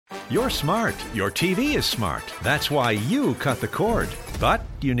You're smart. Your TV is smart. That's why you cut the cord. But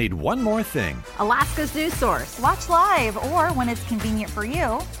you need one more thing. Alaska's news source. Watch live or when it's convenient for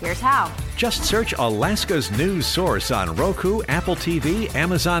you. Here's how. Just search Alaska's news source on Roku, Apple TV,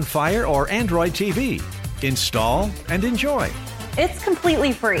 Amazon Fire, or Android TV. Install and enjoy. It's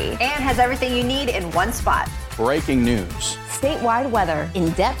completely free and has everything you need in one spot. Breaking news. Statewide weather.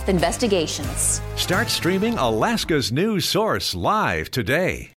 In-depth investigations. Start streaming Alaska's news source live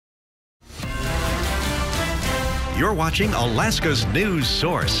today. You're watching Alaska's news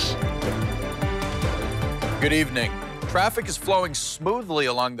source. Good evening. Traffic is flowing smoothly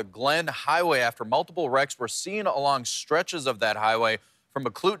along the Glen Highway after multiple wrecks were seen along stretches of that highway from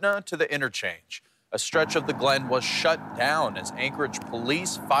Eklutna to the interchange. A stretch of the Glen was shut down as Anchorage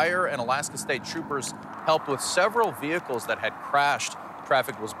police, fire, and Alaska State troopers helped with several vehicles that had crashed.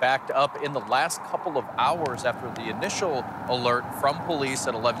 Traffic was backed up in the last couple of hours after the initial alert from police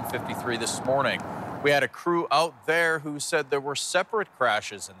at 11:53 this morning. We had a crew out there who said there were separate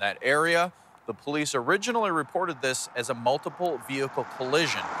crashes in that area. The police originally reported this as a multiple vehicle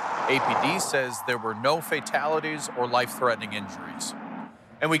collision. APD says there were no fatalities or life-threatening injuries.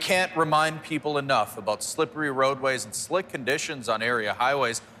 And we can't remind people enough about slippery roadways and slick conditions on area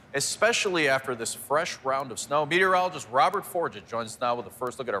highways, especially after this fresh round of snow. Meteorologist Robert Forget joins us now with a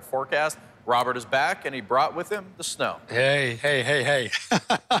first look at our forecast. Robert is back, and he brought with him the snow. Hey.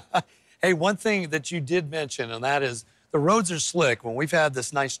 Hey, one thing that you did mention, and that is the roads are slick. When we've had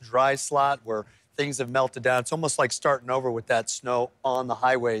this nice dry slot where things have melted down, it's almost like starting over with that snow on the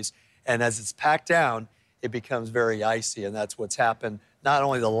highways. And as it's packed down, it becomes very icy, and that's what's happened not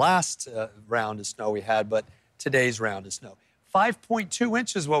only the last round of snow we had, but today's round of snow. 5.2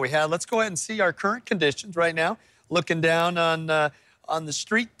 inches what we had. Let's go ahead and see our current conditions right now. Looking down on the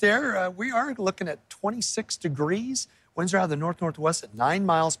street there, we are looking at 26 degrees. Winds are out of the north-northwest at 9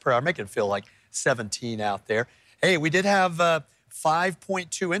 miles per hour, making it feel like 17 out there. Hey, we did have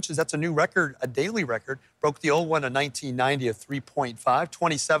 5.2 inches. That's a new record, a daily record. Broke the old one in 1990 of 3.5.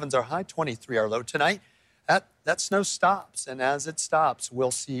 27's our high, 23 our low. Tonight, that snow stops, and as it stops,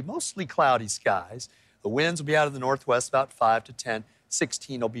 we'll see mostly cloudy skies. The winds will be out of the northwest about 5 to 10.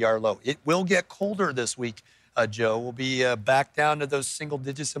 16 will be our low. It will get colder this week, Joe. We'll be back down to those single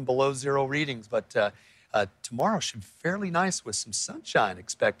digits and below zero readings, but tomorrow should be fairly nice with some sunshine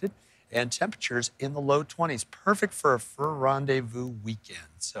expected and temperatures in the low 20s. Perfect for a fur rendezvous weekend.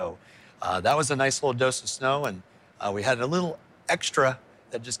 So that was a nice little dose of snow, and we had a little extra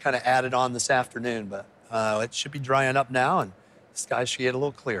that just kind of added on this afternoon, but it should be drying up now, and the skies should get a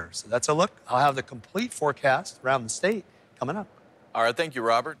little clearer. So that's a look. I'll have the complete forecast around the state coming up. All right, thank you,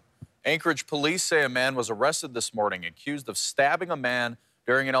 Robert. Anchorage police say a man was arrested this morning accused of stabbing a man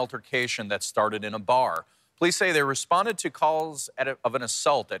during an altercation that started in a bar. Police say they responded to calls of an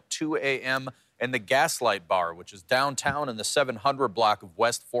assault at 2 a.m. in the Gaslight Bar, which is downtown in the 700 block of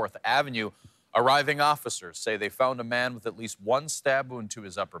West 4th Avenue. Arriving officers say they found a man with at least one stab wound to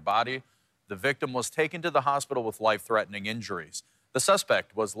his upper body. The victim was taken to the hospital with life-threatening injuries. The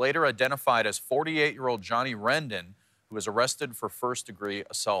suspect was later identified as 48-year-old Johnny Rendon, who was arrested for first-degree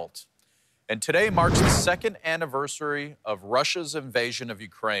assault. And today marks the second anniversary of Russia's invasion of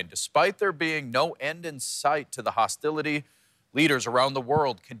Ukraine. Despite there being no end in sight to the hostility, leaders around the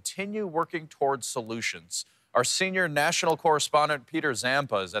world continue working towards solutions. Our senior national correspondent, Peter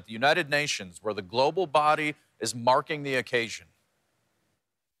Zampa, is at the United Nations, where the global body is marking the occasion.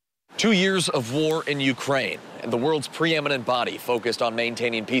 2 years of war in Ukraine, and the world's preeminent body focused on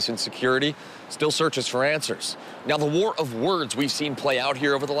maintaining peace and security still searches for answers. Now, the war of words we've seen play out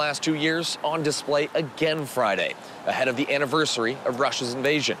here over the last 2 years on display again Friday, ahead of the anniversary of Russia's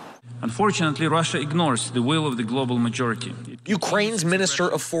invasion. Unfortunately, Russia ignores the will of the global majority. Ukraine's Minister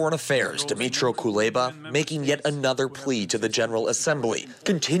of Foreign Affairs, Dmytro Kuleba, making yet another plea to the General Assembly.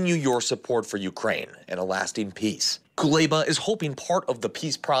 Continue your support for Ukraine and a lasting peace. Kuleba is hoping part of the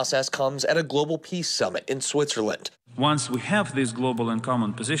peace process comes at a global peace summit in Switzerland. Once we have this global and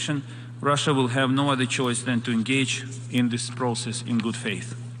common position, Russia will have no other choice than to engage in this process in good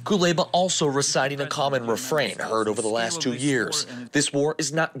faith. Kuleba also reciting a common refrain heard over the last 2 years. This war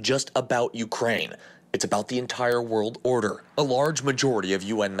is not just about Ukraine. It's about the entire world order. A large majority of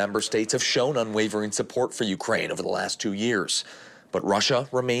UN member states have shown unwavering support for Ukraine over the last 2 years. But Russia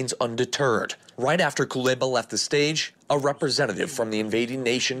remains undeterred. Right after Kuleba left the stage, a representative from the invading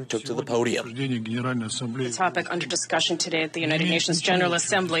nation took to the podium. The topic under discussion today at the United Nations General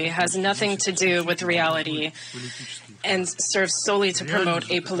Assembly has nothing to do with reality and serves solely to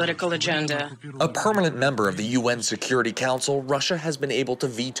promote a political agenda. A permanent member of the UN Security Council, Russia has been able to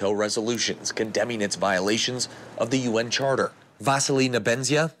veto resolutions condemning its violations of the UN Charter. Vasily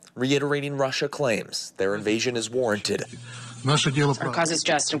Nebenzia reiterating Russia claims their invasion is warranted. Our cause is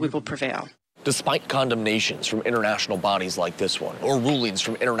just, and we will prevail. Despite condemnations from international bodies like this one, or rulings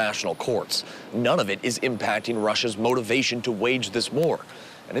from international courts, none of it is impacting Russia's motivation to wage this war.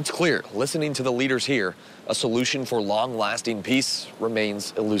 And it's clear, listening to the leaders here, a solution for long-lasting peace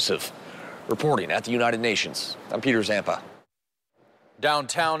remains elusive. Reporting at the United Nations, I'm Peter Zampa.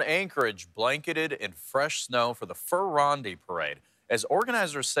 Downtown Anchorage blanketed in fresh snow for the Fur-Rondy Parade, as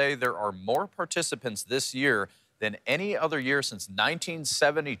organizers say there are more participants this year than any other year since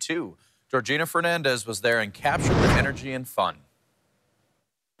 1972. Georgina Fernandez was there and captured the energy and fun.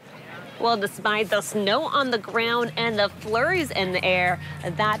 Well, despite the snow on the ground and the flurries in the air,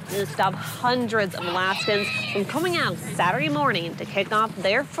 that didn't stop hundreds of Alaskans from coming out Saturday morning to kick off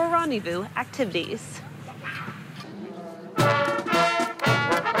their Fur-Rendezvous activities.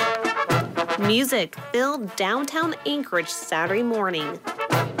 Music filled downtown Anchorage Saturday morning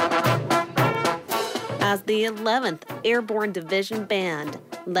as the 11th Airborne Division Band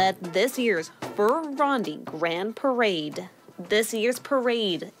led this year's Fur-Rondy Grand Parade. This year's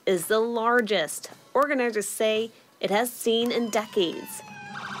parade is the largest organizers say it has seen in decades.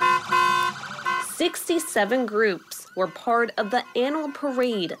 67 groups were part of the annual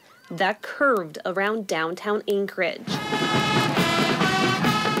parade that curved around downtown Anchorage,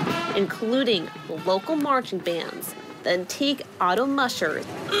 including local marching bands, the Antique Auto Mushers,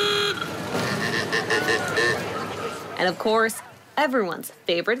 and of course, everyone's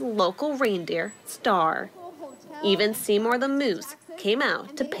favorite local reindeer, Star. Even Seymour the Moose came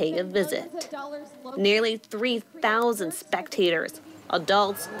out to pay a visit. Nearly 3,000 spectators,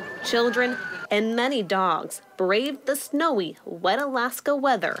 adults, children, and many dogs braved the snowy, wet Alaska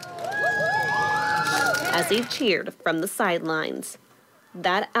weather as they cheered from the sidelines.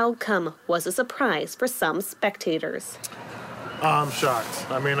 That outcome was a surprise for some spectators. I'm shocked.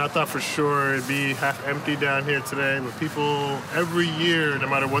 I mean, I thought for sure it'd be half empty down here today, but people, every year, no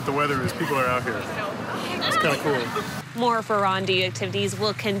matter what the weather is, people are out here. It's kind of cool. More Fur-Rondy activities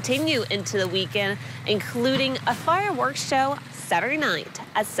will continue into the weekend, including a fireworks show Saturday night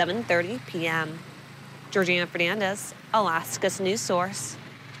at 7:30 p.m. Georgina Fernandez, Alaska's news source.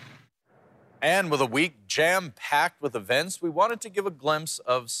 And with a week jam-packed with events, we wanted to give a glimpse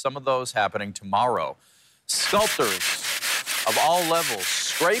of some of those happening tomorrow. Sculptors of all levels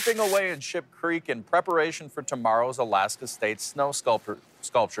scraping away in Ship Creek in preparation for tomorrow's Alaska State Snow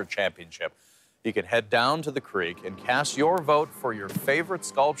Sculpture Championship. You can head down to the creek and cast your vote for your favorite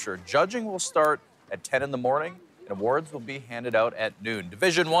sculpture. Judging will start at 10 in the morning, and awards will be handed out at noon.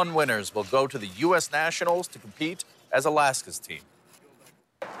 Division I winners will go to the U.S. Nationals to compete as Alaska's team.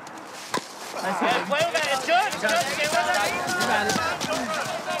 It's good.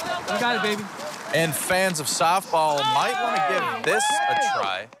 You got it, baby. And fans of softball might want to give this a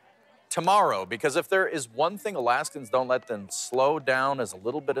try tomorrow, because if there is one thing Alaskans don't let them slow down is a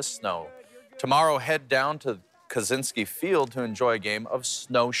little bit of snow. Tomorrow, head down to Kaczynski Field to enjoy a game of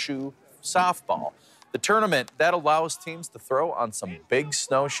snowshoe softball. The tournament that allows teams to throw on some big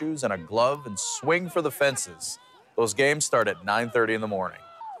snowshoes and a glove and swing for the fences. Those games start at 9:30 in the morning.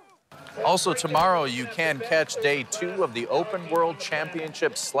 Also tomorrow, you can catch day 2 of the Open World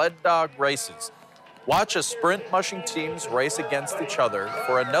Championship sled dog races. Watch as sprint mushing teams race against each other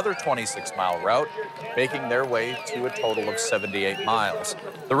for another 26-mile route, making their way to a total of 78 miles.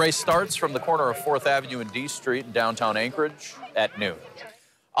 The race starts from the corner of 4th Avenue and D Street in downtown Anchorage at noon.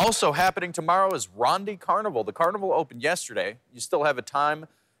 Also happening tomorrow is Rondy Carnival. The carnival opened yesterday. You still have a time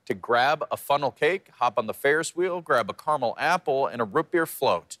to grab a funnel cake, hop on the Ferris wheel, grab a caramel apple, and a root beer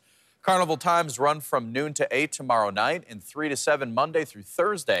float. Carnival times run from noon to 8 tomorrow night and 3 to 7 Monday through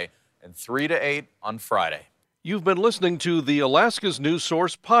Thursday and 3 to 8 on Friday. You've been listening to the Alaska's News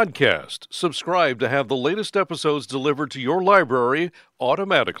Source podcast. Subscribe to have the latest episodes delivered to your library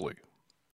automatically.